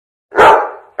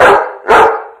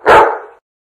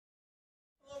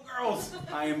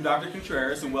animals. I am Dr.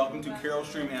 Contreras and welcome to Carroll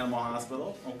Stream Animal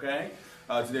Hospital, okay?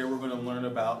 Today we're going to learn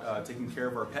about taking care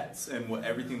of our pets and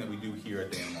everything that we do here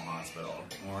at the animal hospital,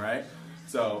 all right?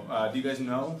 So, do you guys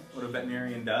know what a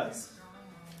veterinarian does?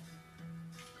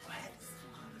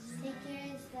 Take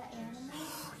care of the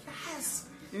animals. Yes!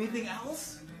 Anything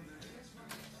else?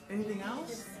 Anything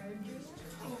else?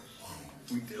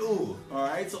 We do, all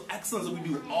right? So excellent, so we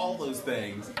do all those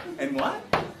things. And what?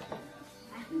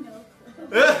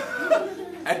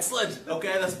 Excellent.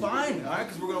 Okay, that's fine. All right,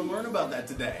 because we're going to learn about that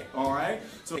today. All right.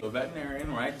 So a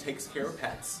veterinarian, right, takes care of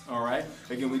pets. All right.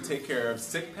 Again, we take care of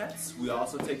sick pets. We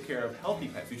also take care of healthy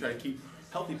pets. We try to keep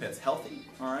healthy pets healthy.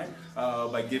 All right,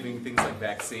 by giving things like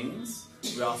vaccines.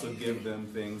 We also give them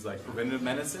things like preventative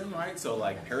medicine, right? So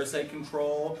like parasite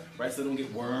control, right? So they don't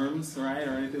get worms, right,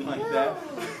 or anything like that.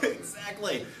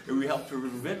 Exactly. And we help to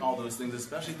prevent all those things,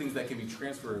 especially things that can be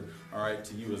transferred, all right,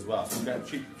 to you as well. So we've got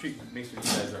to make sure you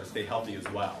guys stay healthy as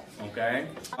well. Okay.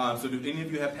 So do any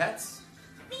of you have pets?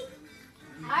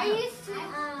 I used to.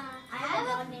 I have a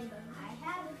dog named.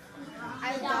 I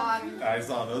have a dog. I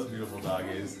saw those beautiful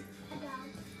doggies.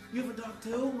 You have a dog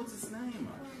too? What's its name?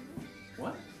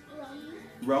 What?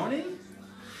 Roni?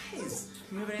 Nice.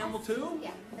 You have an animal too?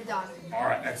 Yeah, a dog. All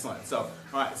right, excellent. So,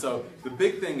 all right. So the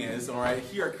big thing is, all right,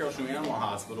 here at Carroll Stream Animal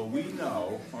Hospital, we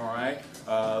know, all right,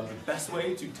 the best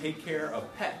way to take care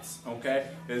of pets, okay,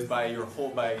 is by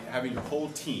having your whole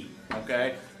team,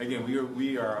 okay. Again,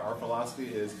 our philosophy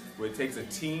is it takes a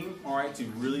team, all right, to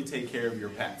really take care of your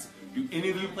pets. Do any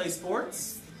of you play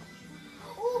sports?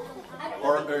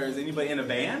 Or is anybody in a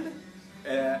band?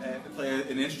 Play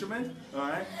an instrument? All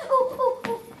right.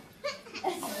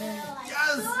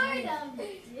 Yes.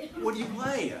 What do you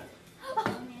play?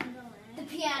 The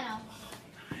piano.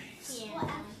 Nice.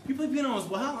 You play piano as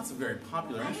well? That's a very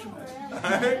popular instrument. All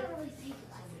right.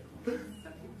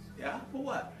 Yeah. Well,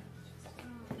 what?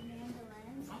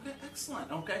 Okay,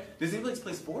 excellent. Okay. Does anybody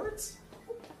play sports?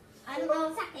 I don't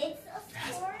know. It's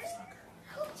a sport.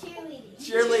 Cheerleading.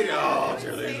 Cheerleading. Oh,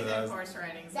 cheerleading. Horse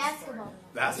riding. Basketball.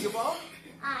 Basketball?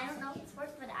 I don't know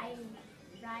sports, but I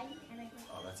ride and I can.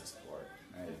 Oh, that's a sport.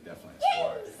 That is definitely a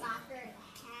sport. Soccer.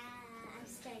 I'm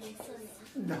studying swimming.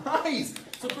 Nice.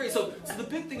 So great. So the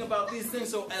big thing about these things.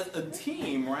 So as a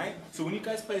team, right? So when you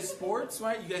guys play sports,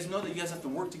 right? You guys know that you guys have to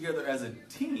work together as a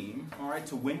team, all right,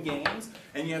 to win games.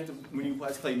 And you have to, when you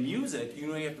guys play music, you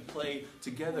know you have to play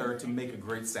together to make a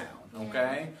great sound.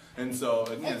 Okay. And so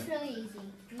again, It's really easy.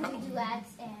 We do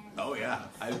duets and. oh yeah,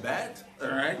 I bet. All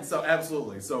right. So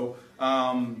absolutely. So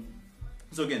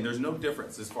so again, there's no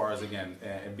difference as far as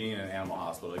being in an animal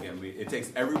hospital. Again, it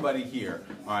takes everybody here,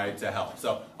 all right, to help.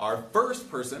 So our first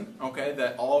person, okay,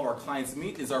 that all of our clients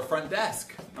meet is our front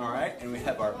desk, all right, and we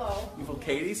have our beautiful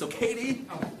Katie. So Katie,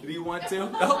 do you want to?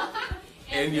 No.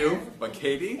 And you, but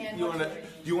Katie, do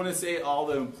you want to say all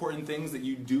the important things that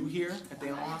you do here at the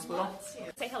animal hospital?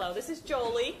 Say hello, this is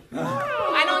Jolie.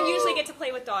 I don't usually get to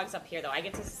play with dogs up here though. I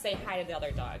get to say hi to the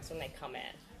other dogs when they come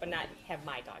in, but not have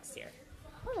my dogs here.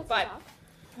 But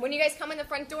when you guys come in the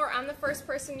front door, I'm the first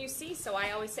person you see, so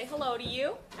I always say hello to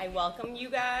you. I welcome you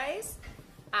guys.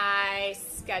 I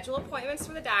schedule appointments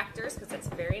for the doctors because it's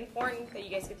very important that you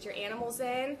guys get your animals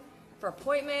in for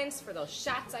appointments, for those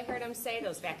shots I heard them say,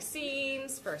 those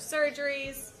vaccines, for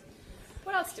surgeries.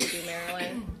 What else do you do,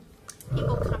 Marilyn?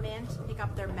 People come in to pick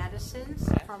up their medicines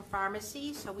from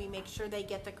pharmacy, so we make sure they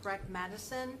get the correct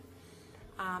medicine.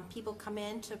 People come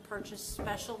in to purchase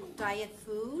special diet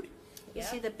food. You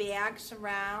see the bags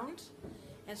around,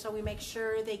 and so we make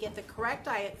sure they get the correct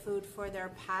diet food for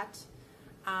their pet.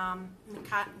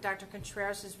 Dr.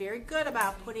 Contreras is very good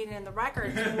about putting in the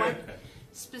records what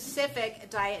specific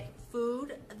diet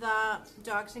food the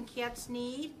dogs and cats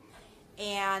need,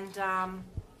 and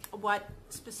what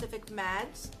specific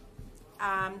meds.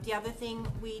 The other thing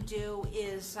we do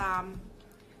is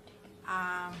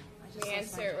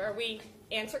we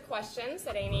answer questions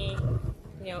that any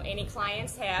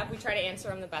clients have. We try to answer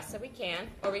them the best that we can,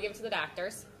 or we give it to the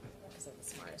doctors because they're the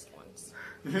smartest ones.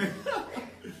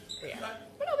 Yeah.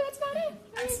 But no, that's about it.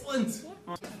 Excellent.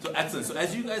 So excellent. So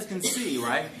as you guys can see,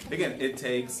 right? Again, it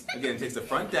takes the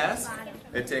front desk.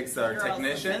 It takes our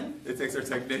technician. It takes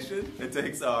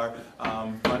our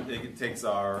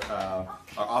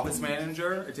office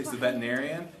manager. It takes the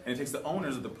veterinarian, and it takes the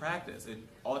owners of the practice. It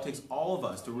takes all of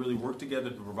us to really work together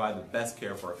to provide the best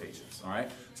care for our patients. All right.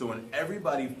 So when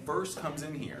everybody first comes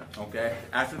in here, okay,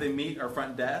 after they meet our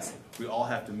front desk, we all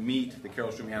have to meet the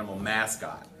Carroll Stream Animal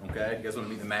mascot. Okay. You guys want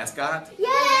to meet the mascot?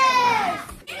 Yes!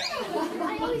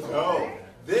 Oh,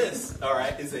 This, all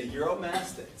right, is a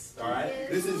Euromastix, all right?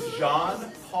 This is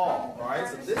Jean Paul, all right?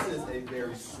 So this is a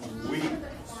very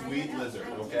sweet lizard,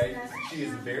 okay? She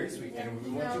is very sweet, and if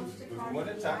we want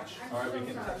to touch, all right, we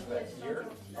can touch back here,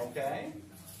 okay?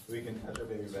 We can touch our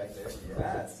baby back there,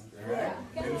 yes, all right?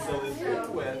 And so the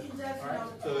thing with, all right,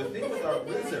 so the thing with our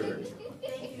lizard,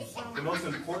 the most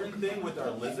important thing with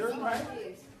our lizard,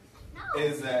 right,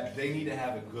 is that they need to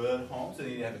have a good home, so they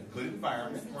need to have a good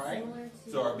environment, right?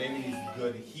 So our baby needs a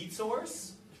good heat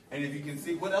source. And if you can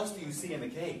see, what else do you see in the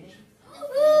cage?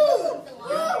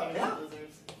 Yeah.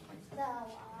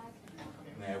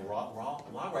 And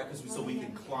log, right? So we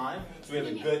can climb. So we have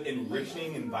a good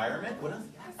enriching environment. What else?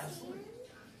 Absolutely.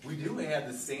 We do. We have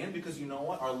the sand because you know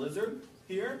what? Our lizard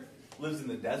here lives in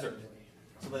the desert.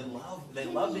 So they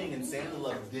love being in sand. They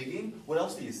love digging. What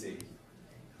else do you see?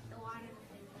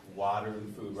 Water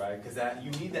and food, right? Because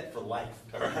you need that for life,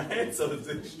 all right? So it's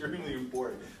extremely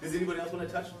important. Does anybody else want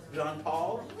to touch Jean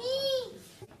Paul? Me.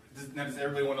 Does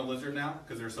everybody want a lizard now?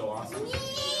 Because they're so awesome. Me.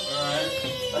 All right.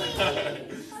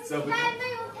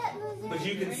 But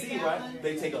you can see, right?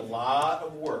 They take a lot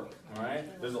of work, all right?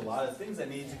 There's a lot of things that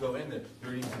need to go in there.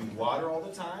 There needs to be water all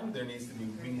the time. We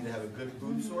need to have a good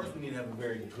food source. We need to have a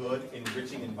very good,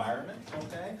 enriching environment,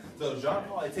 okay? So Jean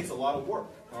Paul, it takes a lot of work,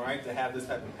 all right, to have this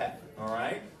type of pet, all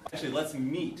right? Actually, let's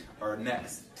meet our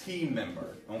next team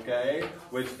member, okay?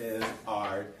 Which is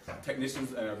our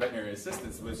technicians and our veterinary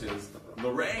assistants, which is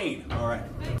Lorraine, all right?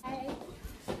 Hi.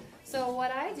 So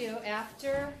what I do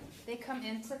after they come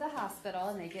into the hospital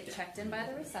and they get checked in by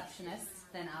the receptionist,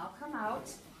 then I'll come out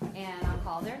and I'll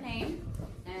call their name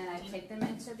and I take them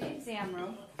into the exam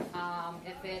room.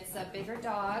 If it's a bigger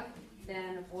dog,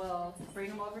 then we'll bring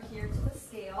them over here to the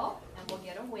scale and we'll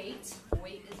get a weight.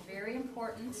 Weight is very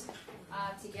important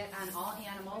to get on all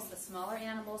animals. The smaller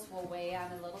animals will weigh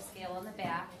on a little scale on the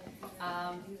back.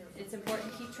 It's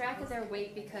important to keep track of their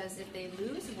weight because if they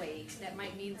lose weight, that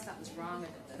might mean something's wrong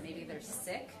with them. Maybe they're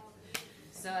sick.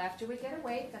 So after we get a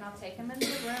weight, then I'll take them into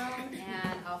the room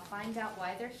and I'll find out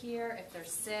why they're here, if they're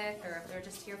sick or if they're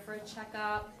just here for a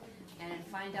checkup, and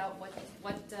find out what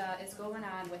is going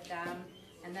on with them.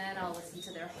 And then I'll listen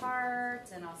to their heart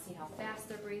and I'll see how fast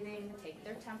they're breathing, take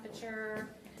their temperature,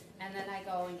 and then I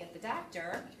go and get the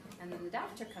doctor, and then the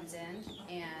doctor comes in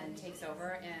and takes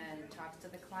over and talks to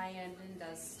the client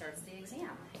and starts the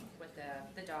exam with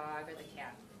the dog or the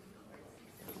cat.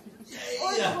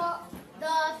 Or the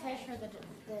fish or the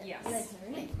Yes.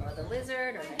 lizard. Or the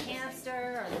lizard, or the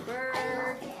hamster, or the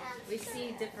bird. We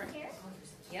see different.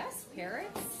 Yes,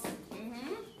 parrots.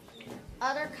 Mm-hmm.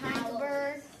 Other kinds of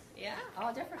birds. Yeah,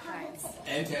 all different kinds.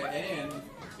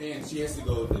 And she has to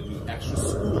go to do extra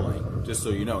schooling, just so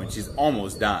you know, and she's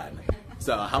almost done.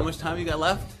 So how much time you got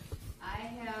left? I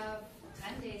have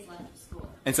 10 days left of school.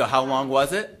 And so how long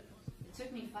was it? It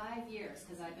took me 5 years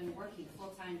because I've been working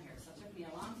full time here, so it took me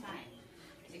a long time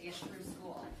to get through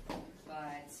school.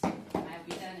 But I'll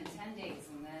be done in 10 days,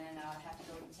 and then I'll have to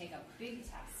go take a big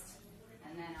test,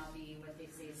 and then I'll be what they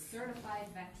say certified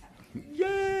vet tech.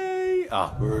 Yay!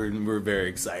 Oh, we're very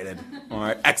excited. All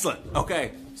right, excellent.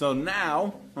 Okay, so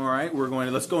now, all right,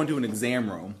 let's go into an exam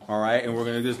room. All right, and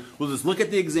we'll just look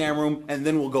at the exam room, and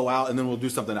then we'll go out, and then we'll do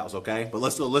something else. Okay, but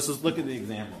let's just look at the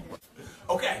exam room.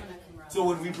 Okay. So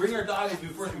when we bring our dogs, we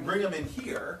bring them in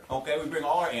here, okay? We bring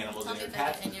all our animals in here.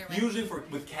 Cats, usually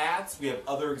with cats, we have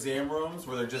other exam rooms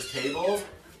where they're just tables.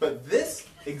 But this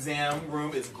exam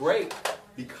room is great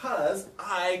because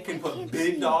I can put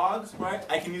big dogs, right?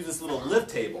 I can use this little lift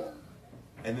table.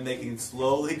 And then they can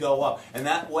slowly go up. And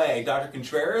that way, Dr.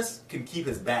 Contreras can keep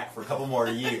his back for a couple more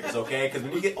years, okay? Because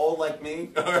when you get old like me,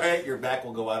 all right, your back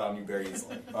will go out on you very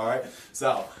easily, all right?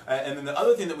 So, and then the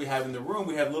other thing that we have in the room,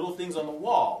 we have little things on the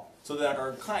wall so that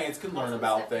our clients can learn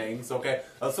about things, okay?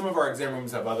 Some of our exam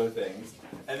rooms have other things.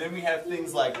 And then we have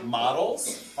things like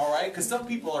models, all right? Because some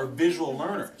people are visual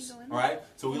learners, all right?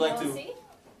 So we like to...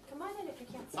 Come on in if you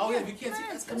can't see. Oh, yeah, if you can't see,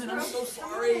 guys, come in. I'm so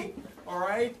sorry, all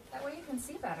right? That way you can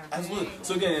see better. Absolutely.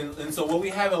 So again, and so what we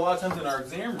have a lot of times in our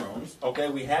exam rooms,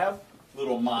 okay, we have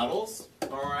little models,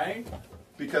 all right?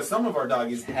 Because some of our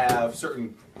doggies have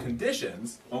certain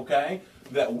conditions, okay,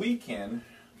 that we can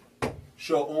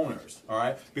show owners, all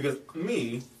right? Because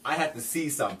I have to see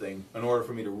something in order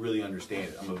for me to really understand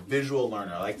it. I'm a visual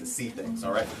learner. I like to see things,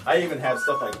 all right? I even have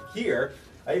stuff like here.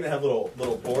 I even have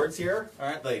little boards here, all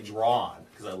right, that I draw on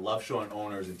because I love showing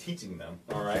owners and teaching them,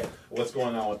 all right, what's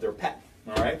going on with their pet,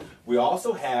 all right? We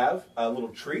also have little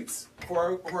treats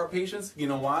for our patients. You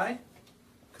know why?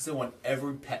 Because I want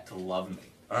every pet to love me.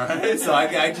 All right, so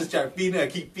I just try to feed them, I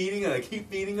keep feeding them, I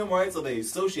keep feeding them, right? So they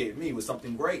associate me with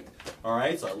something great. All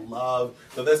right, so I love,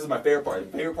 so this is my favorite part.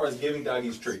 The favorite part is giving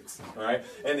doggies treats. All right,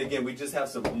 and again, we just have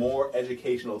some more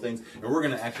educational things, and we're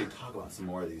going to actually talk about some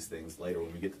more of these things later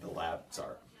when we get to the lab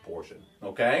portion.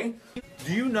 Okay?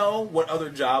 Do you know what other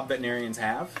job veterinarians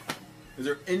have? Is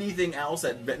there anything else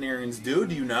that veterinarians do?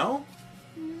 Do you know?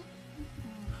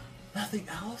 Nothing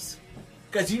else?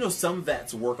 Guys, you know some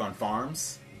vets work on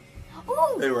farms?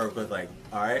 Ooh. They work with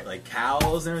like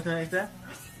cows and everything like that.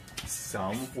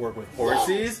 Some work with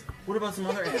horses. What about some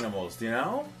other animals? Do you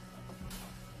know?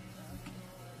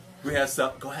 We have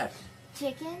some. Go ahead.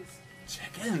 Chickens.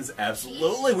 Chickens,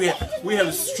 absolutely. We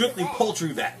have strictly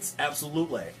poultry vets,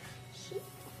 absolutely.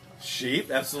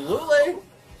 Sheep, absolutely.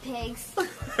 Pigs.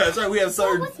 That's right. We have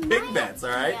certain what's pig mine? vets.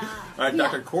 All right. Yeah. All right.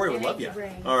 Dr. Corey would love you.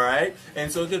 All right.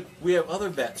 And so good. We have other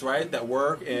vets, right, that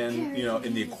work in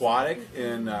in the aquatic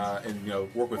and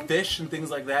work with fish and things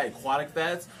like that. Aquatic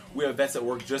vets. We have vets that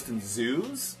work just in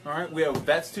zoos. All right. We have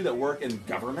vets too that work in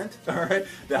government. All right.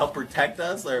 That help protect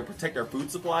us, or protect our food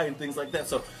supply and things like that.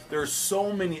 So there are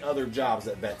so many other jobs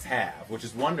that vets have, which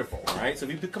is wonderful. Right. So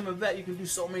if you become a vet, you can do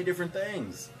so many different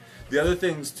things. The other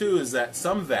things too is that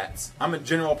some vets, I'm a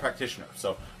general practitioner,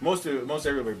 so most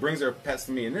everybody brings their pets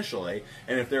to me initially,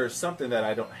 and if there is something that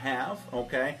I don't have,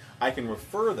 okay, I can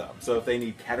refer them. So if they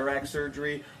need cataract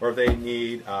surgery, or if they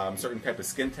need certain type of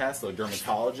skin tests, like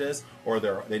dermatologists, or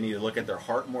they need to look at their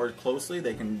heart more closely,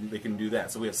 they can do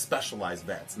that. So we have specialized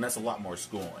vets, and that's a lot more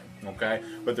schooling, okay,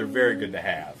 but they're very good to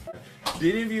have.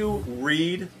 Did any of you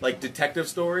read like detective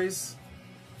stories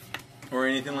or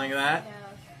anything like that?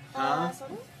 Huh?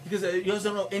 Because you guys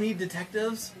don't know any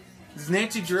detectives? Is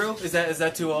Nancy Drew? Is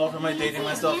that too old? Am I dating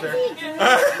myself there?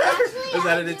 Is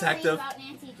that a detective? I read about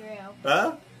Nancy Drew.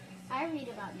 Huh? I read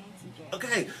about Nancy Drew.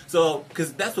 Okay, so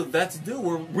because that's what vets do.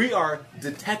 We are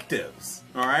detectives.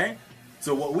 All right.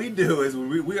 So what we do is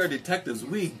we are detectives.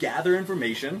 We gather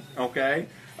information. Okay.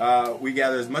 We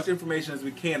gather as much information as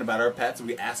we can about our pets.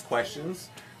 We ask questions.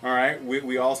 All right.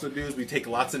 We also do is we take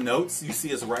lots of notes. You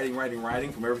see us writing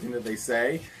from everything that they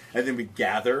say. And then we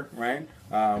gather, right?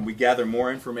 We gather more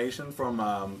information from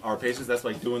our patients. That's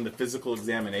like doing the physical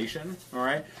examination, all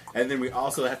right? And then we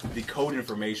also have to decode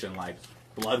information like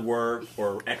blood work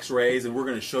or x-rays, and we're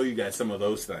going to show you guys some of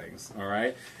those things, all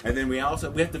right? And then we have to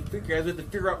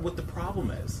figure out what the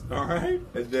problem is, all right?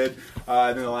 And then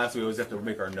the last, we always have to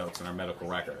make our notes in our medical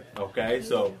record, okay?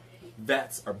 So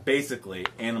vets are basically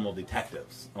animal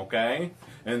detectives, okay?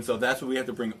 And so that's what we have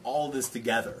to bring all this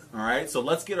together, all right? So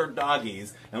let's get our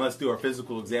doggies and let's do our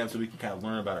physical exam so we can kind of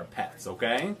learn about our pets,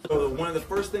 okay? So one of the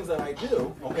first things that I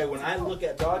do, okay, when I look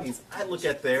at doggies, I look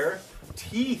at their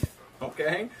teeth,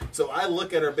 okay? So I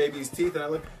look at our baby's teeth and I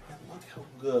look how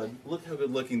good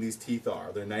looking these teeth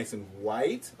are. They're nice and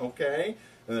white, okay?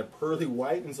 And they're pearly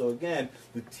white, and so again,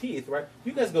 the teeth, right?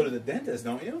 You guys go to the dentist,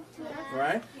 don't you? Yeah.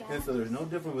 Right? Yeah. And so there's no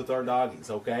different with our doggies,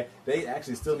 okay? They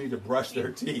actually still need to brush their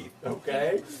teeth,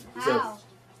 okay? How?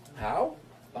 How?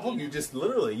 Oh, you just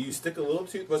literally, you stick a little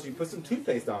toothbrush, you put some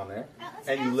toothpaste on there,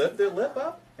 and you lift their lip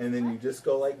up, and then you just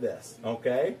go like this,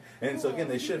 okay? And so again,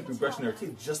 they should be brushing their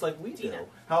teeth just like we do.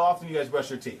 How often do you guys brush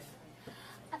your teeth?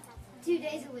 2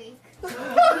 days a week.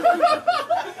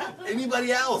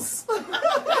 Anybody else?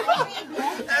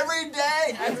 Every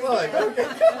day. Excellent. Okay.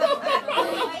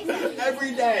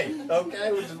 Every day.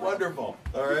 Okay, which is wonderful.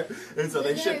 All right. And so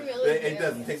they should. It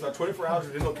does. It takes about 24 hours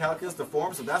for dental calculus to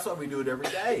form. So that's why we do it every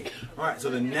day. All right. So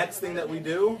the next thing that I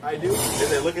do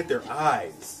is I look at their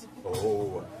eyes.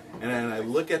 Oh. And then I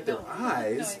look at their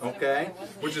eyes, okay,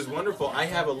 which is wonderful. I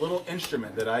have a little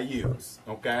instrument that I use,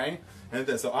 okay? And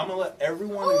so I'm going to let every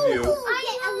one of you,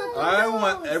 I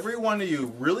want every one of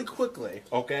you really quickly,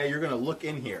 okay, you're going to look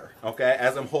in here, okay,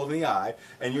 as I'm holding the eye,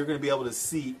 and you're going to be able to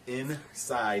see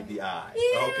inside the eye,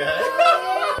 okay?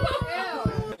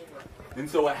 And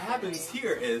so what happens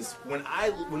here is when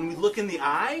we look in the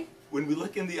eye,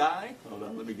 hold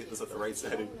on, let me get this at the right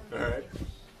setting, all right?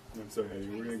 I'm sorry,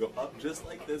 we're going to go up just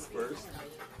like this first.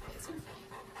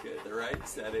 Get the right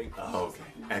setting. Oh, okay,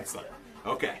 excellent.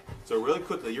 Okay, so really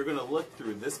quickly, you're going to look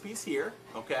through this piece here,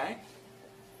 okay?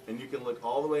 And you can look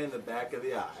all the way in the back of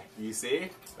the eye. You see?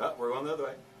 Oh, we're going the other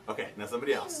way. Okay, now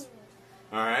somebody else.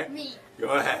 All right? Me. Go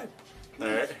ahead. All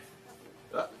right.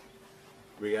 Oh,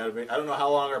 I don't know how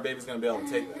long our baby's going to be able to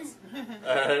take this.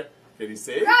 All right. Can you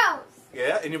see? Gross.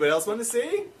 Yeah, anybody else want to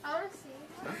see? I want to see.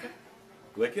 Okay.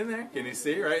 Look in there. Can you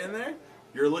see right in there?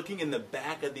 You're looking in the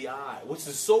back of the eye, which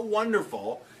is so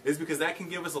wonderful, is because that can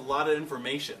give us a lot of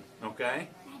information, okay?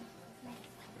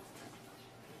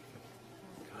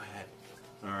 Go ahead.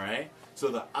 All right. So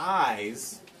the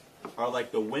eyes are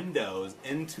like the windows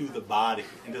into the body,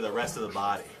 into the rest of the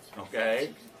body,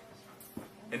 okay?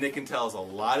 And they can tell us a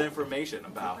lot of information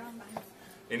about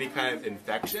any kind of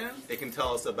infection. It can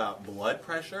tell us about blood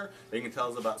pressure. They can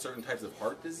tell us about certain types of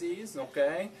heart disease,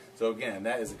 okay? So again,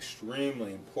 that is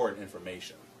extremely important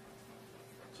information.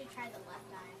 You should try the left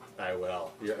eye. I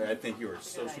will. I think you are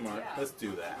so smart. Let's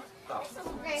do that. Oh,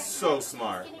 so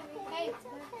smart. Hey.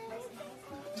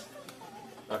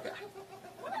 Okay.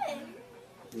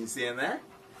 You see in there?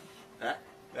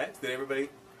 Right? Did everybody?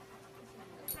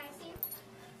 Can I see?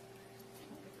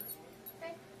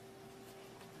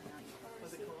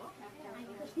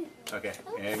 Okay,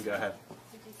 and go ahead.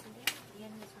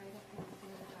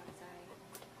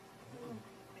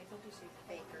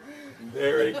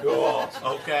 Very cool.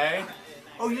 Okay.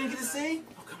 Oh, you didn't get to see?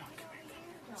 Oh, come on, come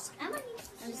here.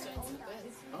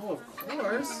 Oh, of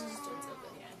course.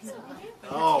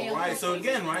 Oh, right. So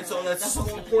again, right? So that's so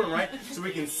important, right? So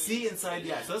we can see inside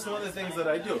the eye. So that's one of the things that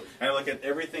I do. And I look at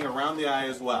everything around the eye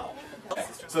as well. Okay.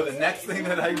 So the next thing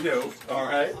that I do, all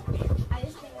right?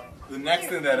 The next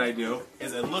thing that I do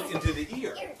is I look into the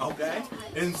ear, okay?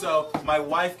 And so my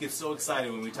wife gets so excited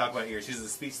when we talk about ears. She's a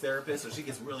speech therapist, so she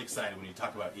gets really excited when you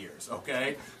talk about ears,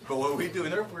 okay? But what we do,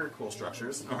 and they're very cool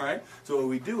structures, all right? So what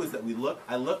we do is that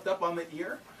I looked up on the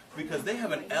ear because they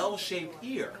have an L-shaped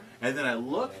ear. And then I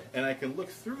look, and I can look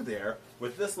through there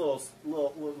with this little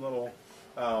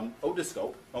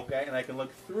otoscope, okay? And I can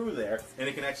look through there, and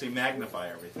it can actually magnify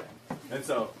everything. And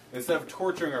so, instead of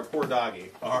torturing our poor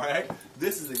doggy, all right,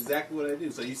 this is exactly what I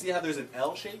do. So you see how there's an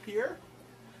L shape here?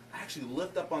 I actually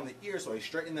lift up on the ear, so I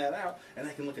straighten that out, and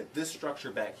I can look at this structure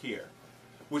back here,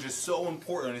 which is so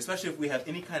important, especially if we have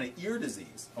any kind of ear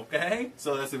disease, okay?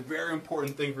 So that's a very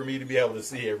important thing for me to be able to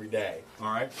see every day,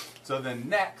 all right? So then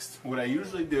next, what I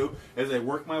usually do is I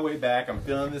work my way back, I'm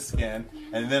feeling the skin,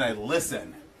 and then I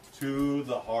listen to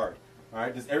the heart, all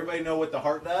right? Does everybody know what the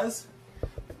heart does?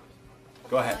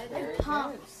 Go ahead. It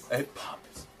pumps. It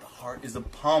pumps. The heart is a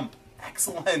pump.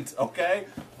 Excellent, okay?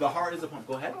 The heart is a pump.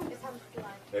 Go ahead.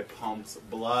 It pumps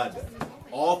blood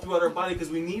all throughout our body because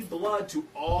we need blood to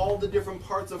all the different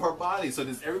parts of our body. So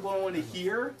does everyone want to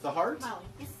hear the heart? All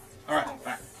right. All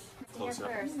right. Close up.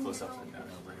 Close up and down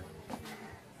over here.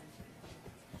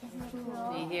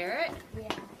 Do you hear it?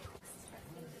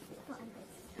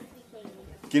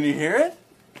 Can you hear it?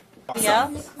 Yeah.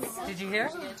 Did you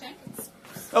hear?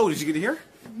 Oh, did you get to hear?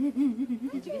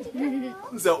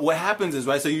 So what happens is,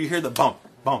 right, so you hear the bump,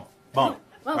 bump, bump,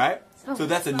 right? So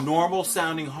that's a normal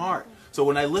sounding heart. So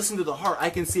when I listen to the heart, I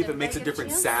can see if it makes a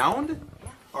different sound,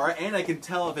 all right, and I can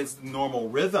tell if it's normal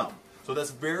rhythm. So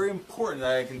that's very important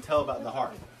that I can tell about the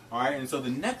heart, all right? And so the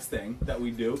next thing that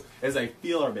we do is I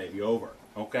feel our baby over.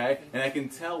 Okay, and I can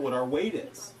tell what our weight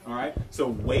is. All right, so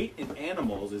weight in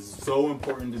animals is so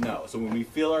important to know. So when we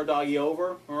feel our doggy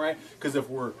over, all right, because if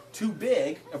we're too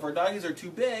big, if our doggies are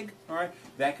too big, all right,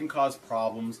 that can cause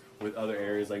problems with other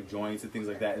areas like joints and things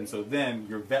like that. And so then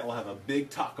your vet will have a big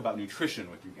talk about nutrition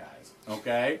with you guys.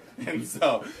 Okay, and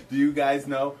so do you guys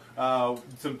know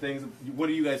some things? What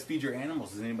do you guys feed your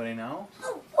animals? Does anybody know?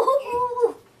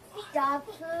 Dog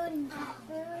food.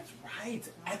 Right,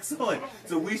 excellent.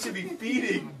 So we should be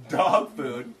feeding dog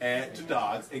food to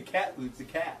dogs and cat food to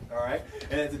cat, all right?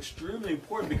 And it's extremely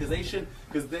important because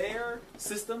their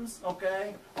systems,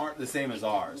 okay, aren't the same as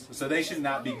ours. So they should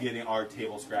not be getting our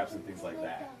table scraps and things like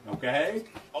that, okay?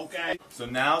 Okay. So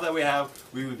now that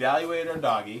we've evaluated our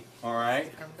doggy, all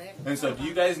right? And so do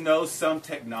you guys know some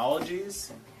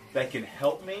technologies that can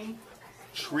help me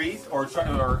treat or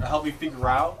help me figure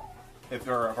out if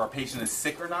our patient is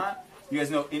sick or not? You guys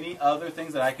know any other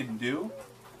things that I can do?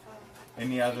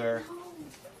 Any other?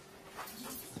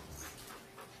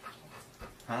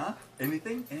 Huh?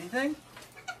 Anything? Anything?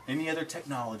 Any other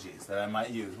technologies that I might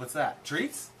use? What's that?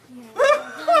 Treats?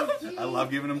 Yeah. I love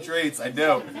giving them treats. I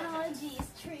do. Technology is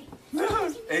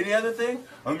treats. Any other thing?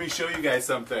 Let me show you guys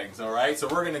some things, all right? So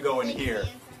we're going to go in here.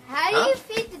 How do you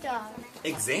feed the dog?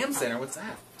 Exam center? What's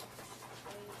that?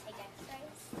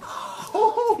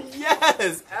 Oh,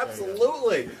 yes,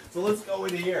 absolutely. So let's go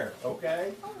in here,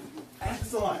 okay?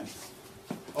 Excellent.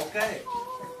 Okay.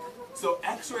 So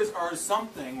x-rays are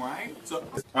something, right? So,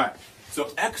 all right. So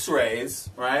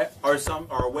x-rays, right, are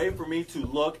a way for me to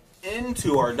look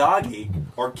into our doggy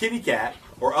or kitty cat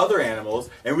or other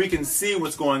animals, and we can see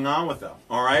what's going on with them.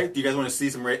 All right? Do you guys want to see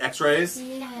some x-rays?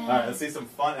 Yeah. All right, let's see some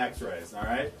fun x-rays, all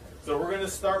right? So we're going to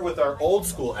start with our old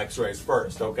school x-rays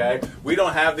first, okay? We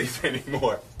don't have these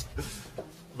anymore.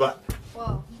 But,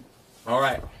 whoa. All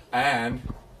right, and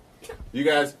you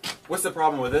guys, what's the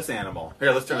problem with this animal?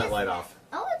 Here, let's turn that light off.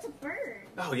 Oh, it's a bird.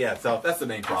 Oh yeah, so that's the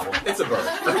main problem. It's a bird.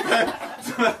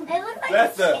 It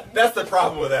looks like That's the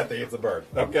problem with that thing. It's a bird.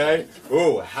 Okay.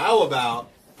 Ooh, how about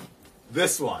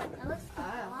this one? It looks like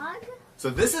a dog. So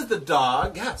this is the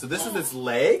dog. Yeah. So this is its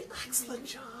leg. Excellent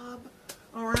job.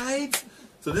 All right.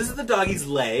 So this is the doggy's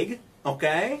leg.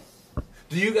 Okay.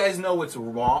 Do you guys know what's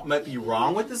wrong? Might be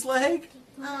wrong with this leg?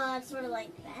 It's sort of like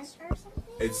bent or something.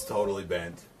 It's totally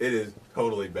bent. It is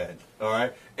totally bent. All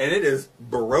right, and it is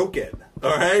broken.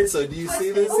 All right. So do you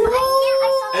see this?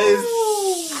 Oh, It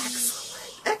is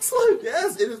excellent. Excellent.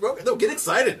 Yes, it is broken. No, get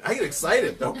excited. I get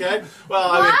excited. Okay. Well,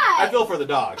 I mean, I feel for the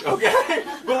dog. Okay.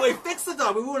 But we fix the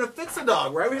dog. We want to fix the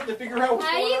dog, right? We have to figure out what's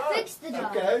How do going you on. fix the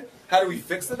dog? Okay. How do we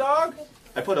fix the dog?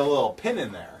 I put a little pin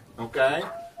in there. Okay.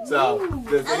 So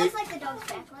does That any, looks like the dog's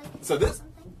back leg. so this.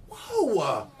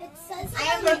 Whoa. It says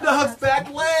The dog's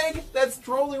back leg. That's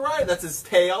totally right. That's his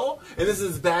tail, and this is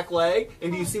his back leg.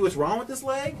 And do you see what's wrong with this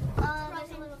leg? there's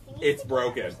a little thingy. It's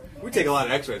broken. We take a lot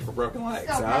of X-rays for broken legs,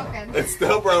 Still huh? broken. It's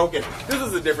still broken. This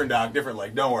is a different dog, different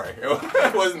leg. Don't worry,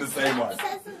 it wasn't the same one. It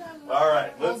says it on the- All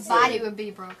right, Whole let's body see. would be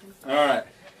broken. All right.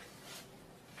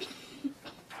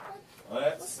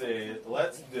 Let's see.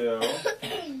 Let's do. All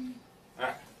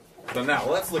right. So now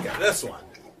let's look at this one.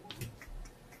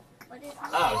 What is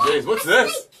Oh, jeez, what's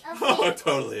this? Oh, it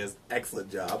totally is.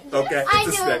 Excellent job. Okay, I it's a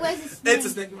knew snake. it was a snake. It's a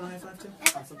snake. You want a high five too?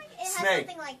 It looks like it has Snake.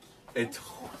 something like. It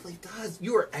totally does.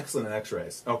 You are excellent at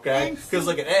X-rays, okay? Because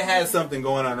look, it has something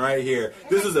going on right here.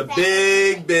 This is a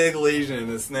big, big lesion in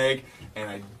the snake, and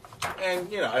I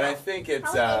think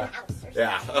it's Probably an mouse or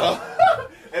yeah.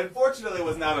 Unfortunately, it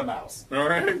was not a mouse. All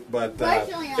right, but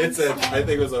Fortunately, I'm I think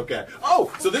it was okay.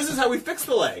 Oh, so this is how we fix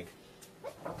the leg.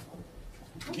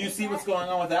 Do you see what's going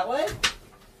on with that leg?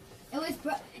 It was.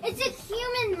 It's a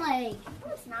human leg.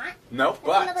 No, it's not. No,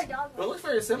 another but dog it looks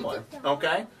very similar.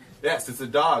 Okay. Yes, it's a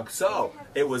dog. So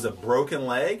it was a broken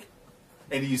leg,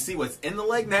 and do you see what's in the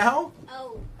leg now?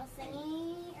 Oh, a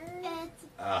thingy. It's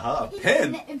A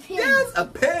pin. a pin. Yes, a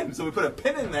pin. So we put a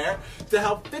pin in there to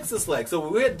help fix this leg. So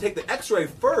we had to take the X-ray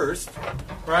first,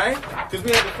 right? Because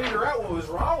we had to figure out what was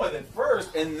wrong with it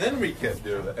first, and then we could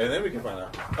do it, and then we can find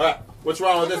out. All right, what's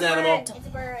wrong with this animal? It's a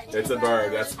bird. It's a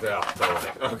bird. That's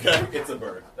totally okay. It's a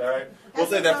bird. All right. We'll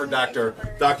say that for Dr.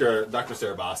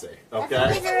 Sarabasi. Okay.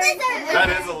 It's a lizard.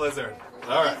 That is a lizard.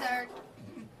 All right.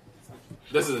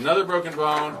 This is another broken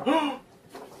bone.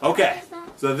 Okay.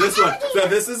 So this one. So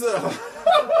this is a.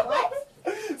 What?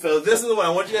 So this is the one. I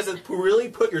want you guys to really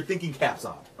put your thinking caps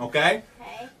on. Okay.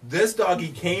 Okay. This doggy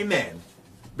came in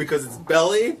because its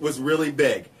belly was really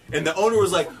big. And the owner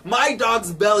was like, my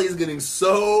dog's belly is getting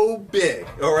so big,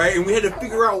 all right? And we had to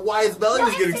figure out why his belly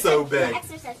was getting so big. No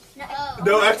exercise.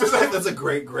 No exercise. That's a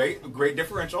great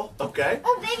differential. Okay.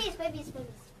 Oh, babies.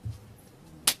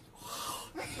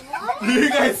 You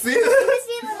guys see You this?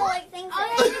 see little like things.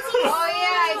 Oh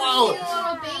yeah, Wow. I see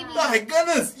a little baby. My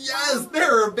goodness. Yes,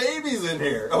 there are babies in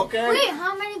here. Okay. Wait,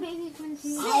 how many babies can you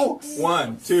see? Oh,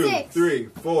 1, 2, Six. 3,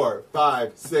 4,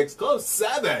 5, 6, close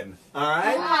 7. All Oh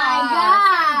right.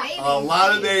 my god. A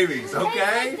lot of babies,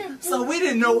 okay? So we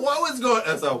didn't know what was going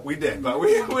on. So we did, but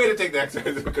we had to take the X-ray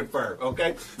to confirm,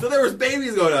 okay? So there was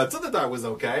babies going on. So the dog was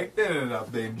okay. It ended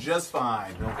up being just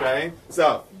fine, okay?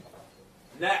 So,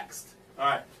 next. All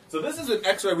right. So this is an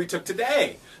X-ray we took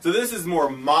today. So this is more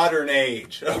modern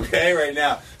age, okay, right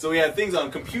now. So we have things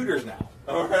on computers now,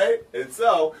 all right? And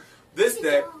so this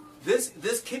day,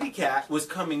 this kitty cat was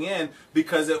coming in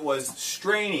because it was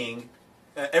straining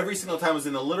every single time it was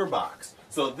in the litter box.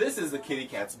 So this is the kitty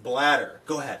cat's bladder.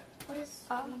 Go ahead. What is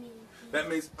That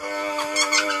means, all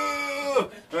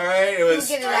right, it was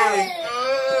Get it straining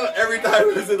every time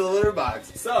it was in the litter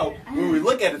box. So when we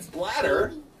look at its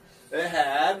bladder, it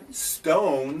had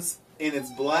stones in its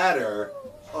bladder.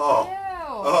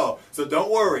 Oh, so don't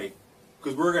worry,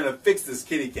 because we're going to fix this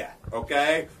kitty cat,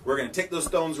 okay? We're going to take those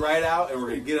stones right out, and we're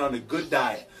going to get on a good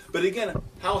diet. But again,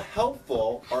 how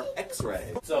helpful are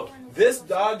X-rays? So this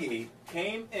doggy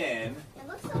came in. It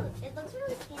looks really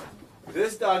skinny.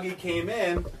 This doggy came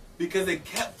in because it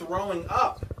kept throwing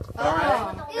up. All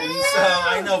right? Oh. And so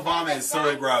I know vomit is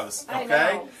so gross, I okay?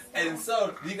 know. And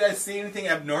so, do you guys see anything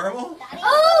abnormal?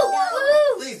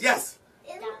 Oh! Please, yes.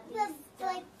 It looks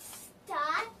like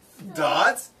dots.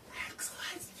 Dots?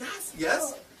 Excellent.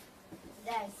 Yes.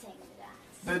 That's saying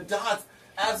dots. The dots.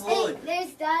 Absolutely.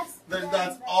 There's dots. There's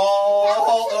dots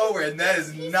all over, and that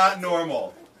is not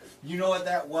normal. You know what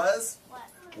that was? What?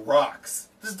 Rocks.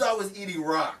 This dog was eating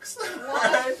rocks.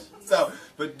 Right? So,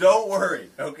 but don't worry,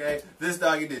 okay? This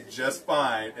doggy did just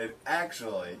fine, and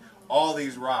actually, all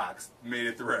these rocks made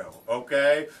it through,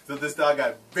 okay? So this dog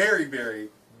got very, very,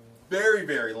 very,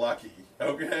 very lucky,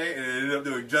 okay? And it ended up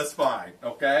doing just fine,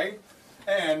 okay?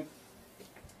 And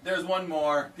there's one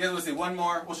more. You guys want to see one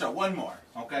more? We'll show one more,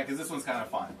 okay? Because this one's kind of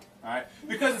fun, all right?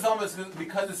 Because it's so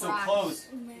close.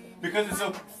 Because it's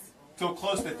so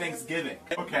close to Thanksgiving.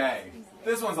 Okay,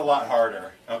 this one's a lot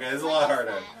harder. Okay, this is a lot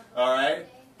harder. All right,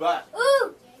 but.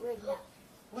 Ooh.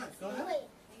 What? Go ahead. Wait.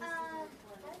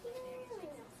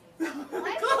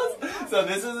 So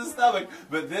this is the stomach,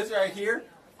 but this right here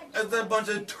is a bunch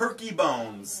of turkey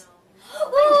bones.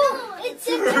 Ooh, it's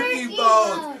a turkey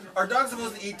bones. bone. Are dogs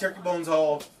supposed to eat turkey bones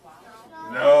whole?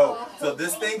 No. So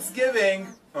this Thanksgiving,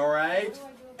 all right?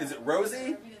 Is it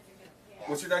Rosie?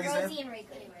 What's your doggy's name? Rosie and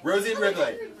Wrigley. Rosie and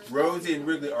Wrigley. Rosie and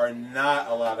Wrigley are not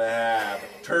allowed to have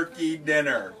turkey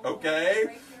dinner,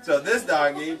 okay? So this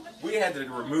doggy, we had to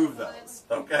remove those,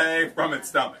 okay, from its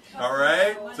stomach, all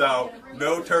right? So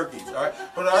no turkeys, all right?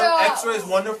 But our X-ray is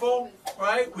wonderful, all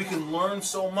right? We can learn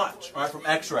so much, all right, from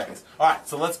X-rays. All right,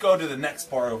 so let's go to the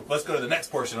next part. Let's go to the next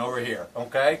portion over here,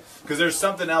 okay? Because there's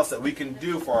something else that we can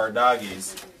do for our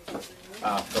doggies. Don't worry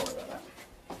about that.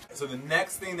 So the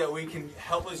next thing that we can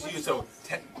help us use,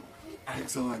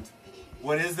 excellent.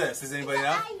 What is this? Does anybody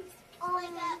know? Oh my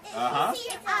God. Uh-huh.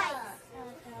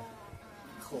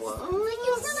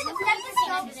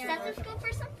 Like stethoscope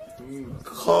or something?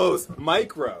 Close.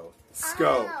 Microscope.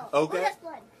 Okay. Oh, that's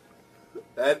blood.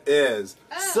 That is.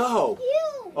 So,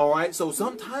 Ew. all right. So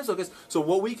sometimes, okay. So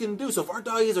what we can do. So if our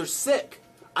doggies are sick,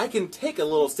 I can take a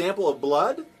little sample of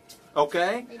blood.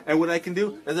 Okay. And what I can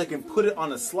do is I can put it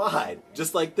on a slide,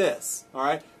 just like this. All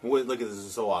right. And look at this. This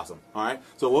is so awesome. All right.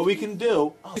 So what we can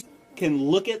do. Can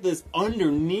look at this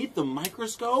underneath the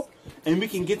microscope and we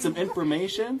can get some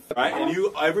information. All right,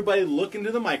 and everybody look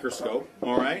into the microscope,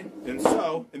 all right? And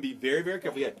be very, very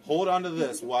careful. Yeah, hold on to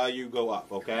this while you go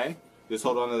up, okay? Just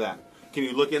hold on to that. Can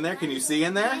you look in there? Can you see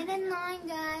in there? 9 and 9,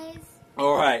 guys.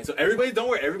 All right, so everybody, don't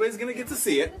worry, everybody's gonna get to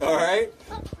see it, all right?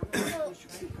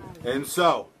 And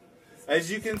so,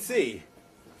 as you can see,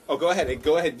 go ahead.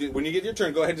 When you get your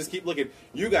turn, go ahead and just keep looking.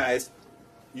 You guys,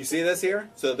 you see this here?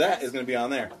 So that is going to be on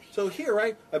there. So here,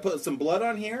 right, I put some blood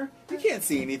on here. You can't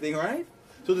see anything, right?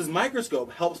 So this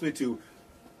microscope helps me to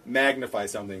magnify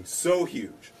something so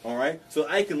huge, all right? So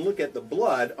I can look at the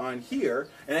blood on here,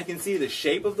 and I can see the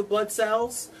shape of the blood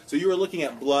cells. So you are looking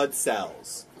at blood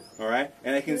cells, all right?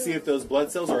 And I can see if those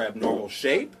blood cells are abnormal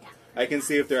shape. I can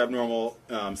see if they're abnormal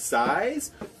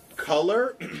size,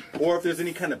 color, or if there's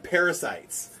any kind of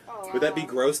parasites. Would that be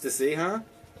gross to see, huh?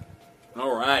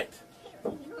 All right.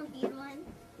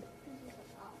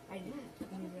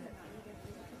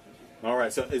 All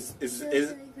right, so is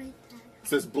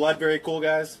blood very cool,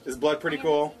 guys? Is blood pretty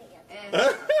cool?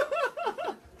 I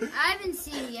haven't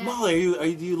seen it yet. Molly,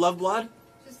 do you love blood?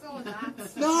 Just little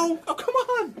dots. No, oh come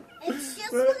on. It's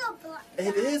just little blood.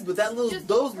 It is, but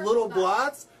those little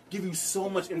blots give you so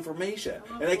much information,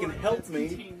 and they can help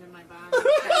me.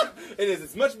 It is.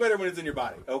 It's much better when it's in your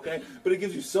body, okay? But it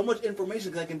gives you so much information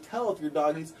because I can tell if your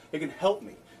doggies. It can help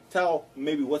me tell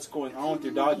maybe what's going on with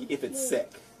your doggie if it's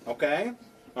sick, okay?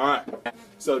 All right.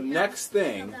 So next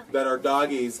thing that our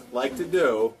doggies like to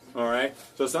do, all right?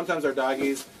 So sometimes our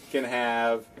doggies can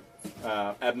have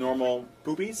abnormal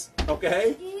poopies,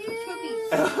 okay?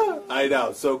 I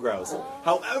know, so gross.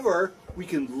 However, we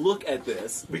can look at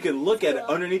this. We can look at it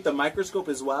underneath the microscope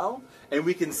as well, and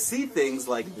we can see things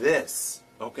like this,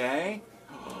 okay?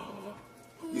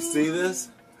 You see this?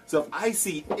 So if I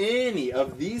see any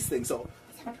of these things, so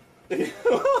this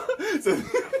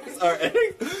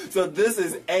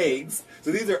is eggs.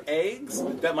 So these are eggs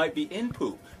that might be in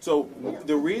poop. So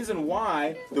the reason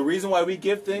why we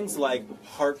give things like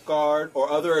HeartGuard or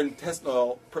other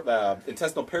intestinal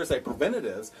parasite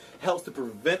preventatives helps to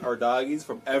prevent our doggies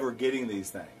from ever getting these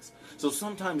things. So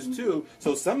sometimes too,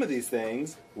 so some of these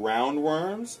things,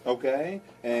 roundworms, okay,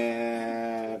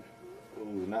 and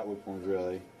not whipworms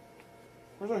really.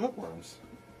 Where's our hookworms?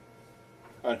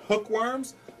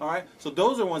 Hookworms, all right? So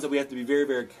those are ones that we have to be very,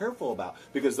 very careful about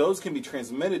because those can be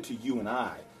transmitted to you and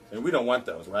I. And we don't want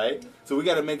those, right? So we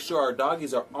got to make sure our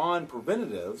doggies are on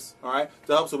preventatives, all right,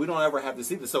 to help so we don't ever have to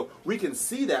see this. So we can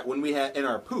see that when we have in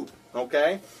our poop,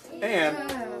 okay? And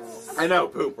I know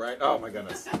poop, right? Oh my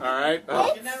goodness, all right?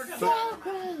 Oh.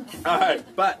 All right,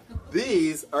 but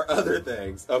these are other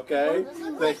things, okay?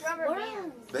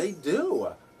 They do.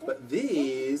 But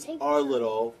these are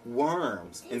little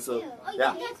worms. And so,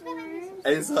 yeah.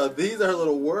 And so these are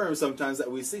little worms sometimes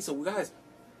that we see. So guys,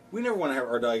 we never want to have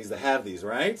our doggies to have these,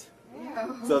 right?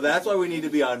 So that's why we need to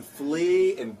be on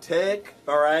flea and tick,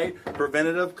 all right?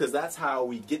 Preventative, because that's how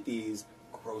we get these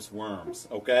gross worms,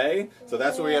 okay? So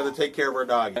that's why we have to take care of our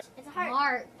doggies. It's a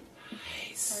heart.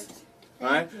 Nice.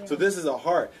 All right, so this is a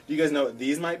heart. Do you guys know what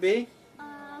these might be?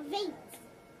 Veins.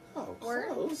 Oh,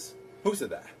 close. Who said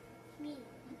that? Me.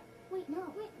 Wait, no.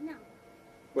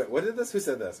 Wait, what did this? Who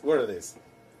said this? What are these?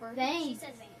 Veins. She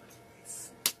said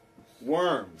veins.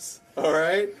 Worms. All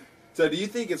right. So do you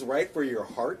think it's right for your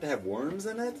heart to have worms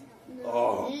in it?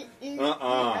 Oh.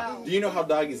 Do you know how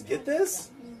doggies get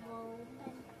this?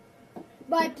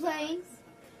 By playing.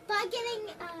 By getting,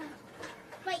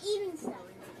 by eating stuff.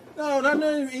 No,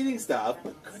 not eating stuff.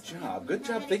 Good job. Good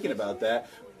job thinking about that.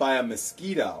 By a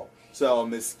mosquito. So a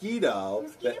mosquito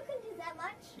Mosquito can do that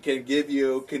much? can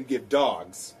give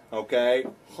dogs, okay,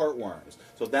 heartworms.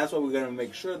 So that's why we're going to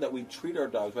make sure that we treat our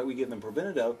dogs right. We give them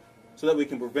preventative so that we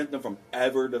can prevent them from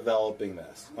ever developing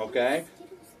this, okay?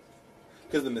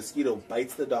 Because the mosquito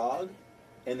bites the dog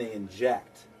and they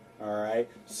inject, all right,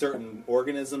 certain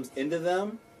organisms into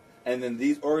them, and then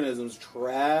these organisms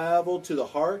travel to the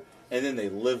heart and then they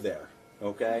live there,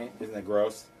 okay? Isn't that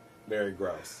gross? Very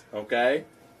gross, okay?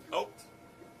 Oh,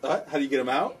 how do you get them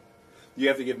out? You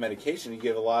have to give medication. You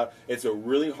give a lot. It's a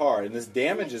really hard, and this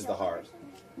damages the heart.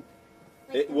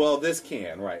 Well, this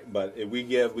can, right? But we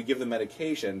give the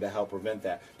medication to help prevent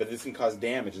that. But this can cause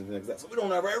damage and things like that. So we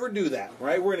don't ever do that,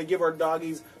 right? We're going to give our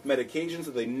doggies medication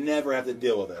so they never have to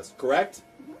deal with this. Correct?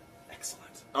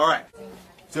 Excellent. All right.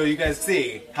 So you guys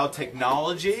see how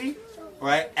technology,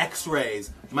 right?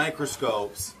 X-rays,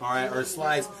 microscopes, all right, or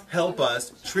slides help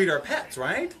us treat our pets,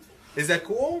 right? Is that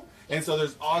cool? And so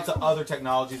there's lots of other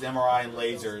technologies, MRI and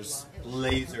lasers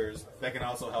that can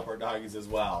also help our doggies as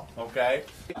well, okay?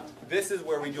 This is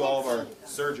where we do all of our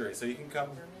surgery. So you can come,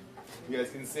 you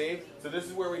guys can see. So this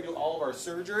is where we do all of our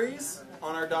surgeries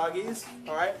on our doggies,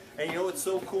 all right? And you know what's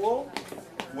so cool?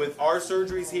 With our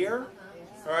surgeries here,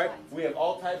 all right, we have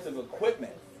all types of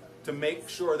equipment to make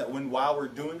sure that while we're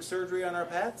doing surgery on our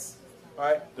pets, all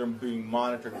right, they're being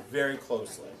monitored very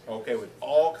closely, okay, with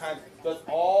all kinds, there's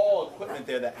all equipment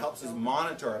there that helps us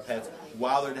monitor our pets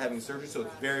while they're having surgery, so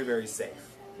it's very, very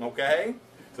safe, okay?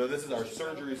 So this is our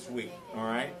surgery suite, all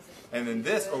right? And then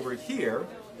this over here,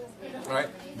 all right,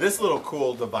 this little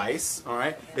cool device, all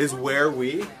right, is where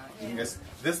this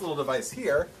little device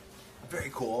here,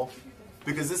 very cool,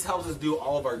 because this helps us do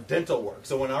all of our dental work.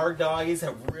 So when our doggies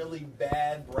have really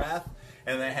bad breath,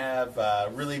 and they have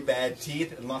really bad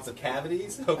teeth and lots of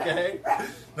cavities, okay?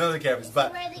 None of the cavities,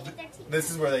 but this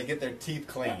is where they get their teeth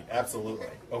cleaned, absolutely,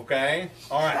 okay?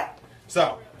 All right,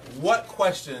 so what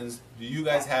questions do you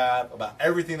guys have about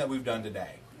everything that we've done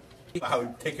today? How we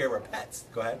take care of our pets?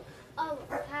 Go ahead. Oh,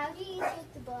 how do you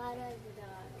take the blood out of the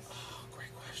dogs? Oh,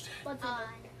 great question. What's on?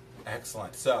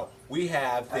 Excellent. So we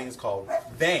have things called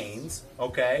veins,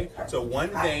 okay? So one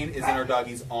vein is in our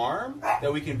doggie's arm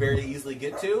that we can very easily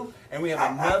get to, and we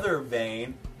have another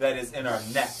vein that is in our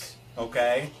neck,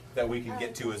 okay, that we can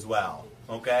get to as well,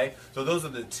 okay? So those are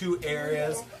the two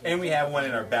areas, and we have one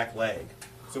in our back leg.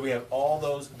 So we have all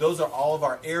those are all of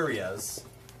our areas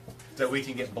that we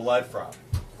can get blood from.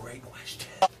 Great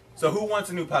question. So who wants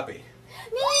a new puppy?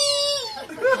 Me!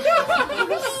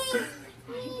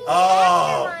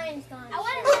 Oh! I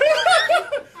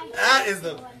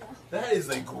That is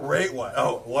a great one.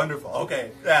 Oh, wonderful.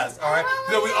 Okay, yes. All right.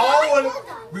 So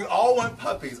we all want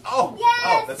puppies. Oh, yes.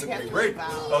 Oh, that's a great.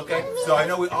 Okay. So I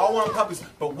know we all want puppies,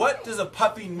 but what does a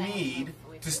puppy need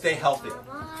to stay healthy?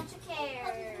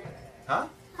 Huh?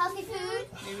 Healthy food.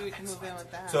 Maybe we can move in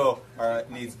with that. So it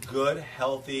needs good,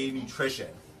 healthy nutrition.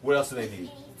 What else do they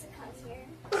need?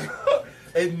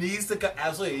 It needs to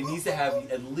absolutely. It needs to have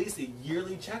at least a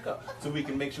yearly checkup, so we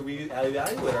can make sure we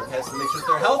evaluate our pets to make sure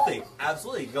they're healthy.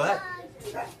 Absolutely. Go ahead.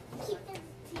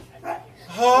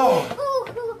 Oh,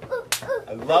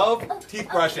 I love teeth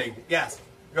brushing. Yes.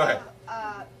 Go ahead.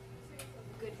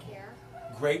 Good care.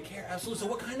 Great care. Absolutely.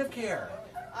 So, what kind of care?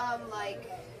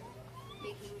 Like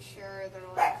making sure they're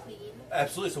like clean.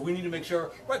 Absolutely. So we need to make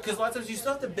sure, right? Because a lot of times you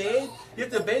still have to bathe. You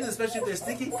have to bathe, especially if they're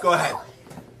stinky. Go ahead.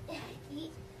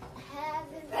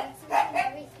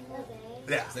 Every single day.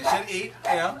 Yes, they should eat,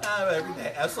 every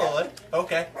day. Absolutely.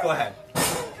 Okay, go ahead.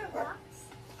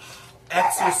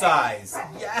 Exercise.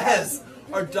 Yes.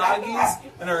 Our doggies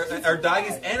and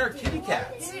our kitty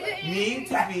cats need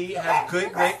to have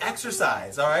good, great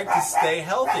exercise. All right, to stay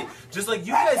healthy. Just like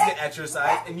you guys get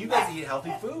exercise and you guys eat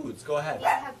healthy foods. Go ahead.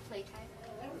 Have playtime.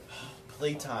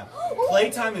 Playtime.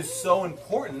 Playtime is so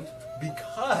important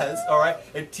because, all right,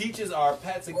 it teaches our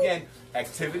pets, again,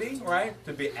 activity, right,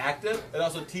 to be active. It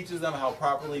also teaches them how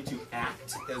properly to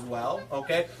act as well,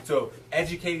 okay? So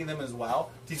educating them as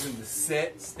well, teaching them to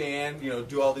sit, stand,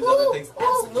 do all these other things.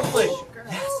 Absolutely.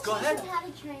 Yes, go ahead. How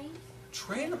to train?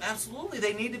 Train them, absolutely.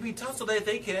 They need to be taught so that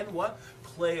they can,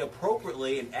 play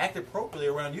appropriately and act appropriately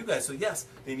around you guys. So yes,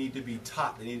 they need to be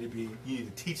taught. You need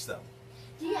to teach them.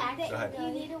 Do you actually Go ahead. you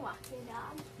need to walk your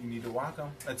dog? You need to walk them.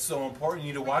 That's so important.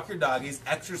 You need to walk your doggies.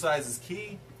 Exercise is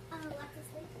key. Let them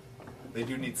sleep. They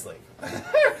do need sleep.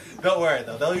 Don't worry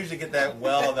though. They'll usually get that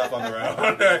well enough on their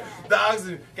own. Dogs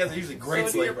and cats are usually great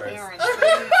So do your sleepers. parents.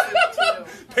 They need sleep too.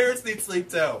 Parents need sleep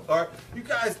too. Or you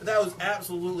guys, that was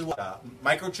absolutely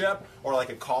microchip or like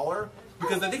a collar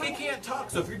because I think they can't talk.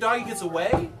 So if your doggy gets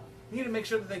away, you need to make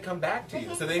sure that they come back to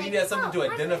you. So they need to have something to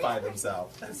identify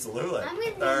themselves. Absolutely.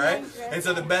 All right. And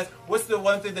so the best. What's the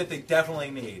one thing that they definitely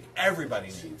need? Everybody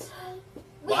needs.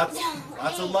 Lots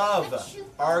of love.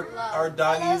 Our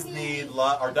doggies need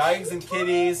love. Our doggies and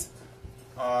kitties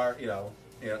are, you know,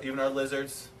 even our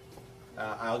lizards.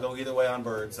 I'll go either way on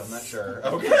birds. I'm not sure.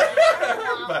 Okay,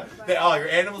 but all your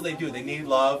animals, they do. They need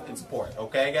love and support.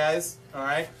 Okay, guys. All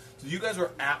right. So you guys were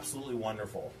absolutely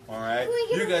wonderful. All right.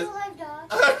 You guys.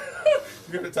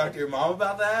 You're gonna talk to your mom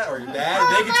about that or your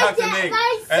dad? They can talk to me,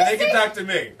 and they can talk to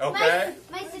me. Okay.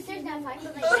 My sister's not fine,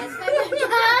 but my dad's fine.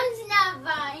 My mom's not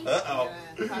fine.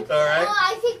 All right. Oh,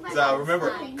 I think my So mom's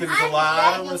remember, fine. because it's a I'm lot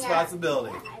of begging her.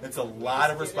 responsibility. It's a lot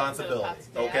of responsibility.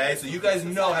 Okay. So you guys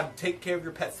know how to take care of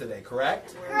your pets today,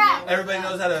 correct? Correct. Everybody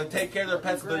knows how to take care of their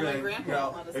pets. They're gonna, you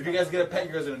know, if you guys get a pet,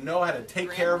 you guys are gonna know how to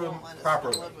take care of them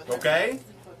properly. Okay.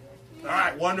 All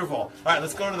right. Wonderful. All right.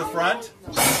 Let's go to the front.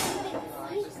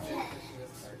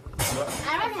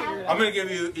 I don't have I'm gonna give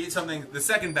you something, the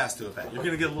second best to a pet. You're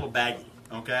gonna get a little baggie,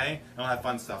 okay? And we'll have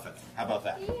fun stuff in it. How about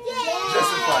that? Just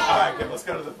for fun. All right, good. Let's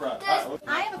go to the front. All right.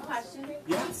 I have a question.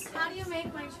 Yes. How do you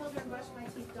make my children brush my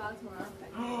teeth dogs more often?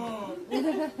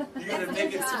 You gotta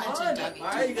make it fun. All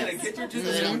right, you gotta get your teeth.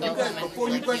 You guys, before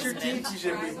you brush your teeth, you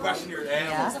should be brushing your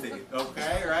animal's teeth.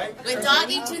 Okay, right? With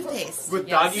doggy toothpaste. With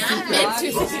doggy toothpaste.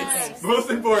 toothpaste. Most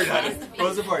important, honey.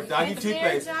 Most important. Doggy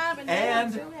toothpaste.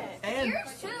 And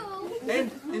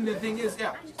the thing is,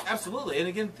 yeah, absolutely. And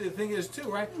again, the thing is too,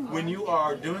 right? When you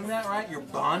are doing that, right, you're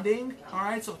bonding. All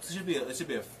right, so it should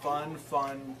be a fun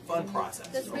process.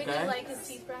 Does Brittany Okay. like his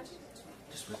teeth brushed?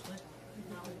 Just Ripley?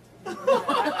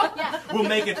 We'll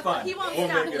make it fun. He won't we'll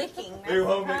stop make it- licking. We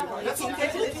won't make it fun. That's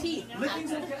okay.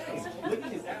 Licking's okay.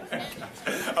 Licking is okay.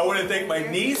 I want to thank my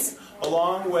niece,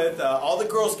 along with all the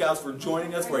Girl Scouts, for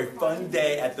joining us for a fun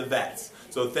day at the vets.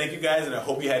 So thank you guys, and I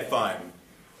hope you had fun.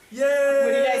 Yay!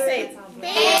 What did I say?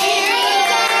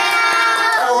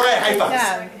 All right, high fives.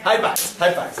 Yeah. High fives.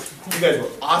 High fives. You guys were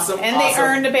awesome. And they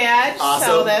earned a badge, Awesome.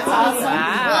 so that's awesome.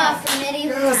 Wow. many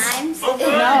times.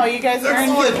 No, you guys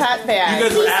earned your pet badge. You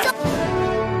guys were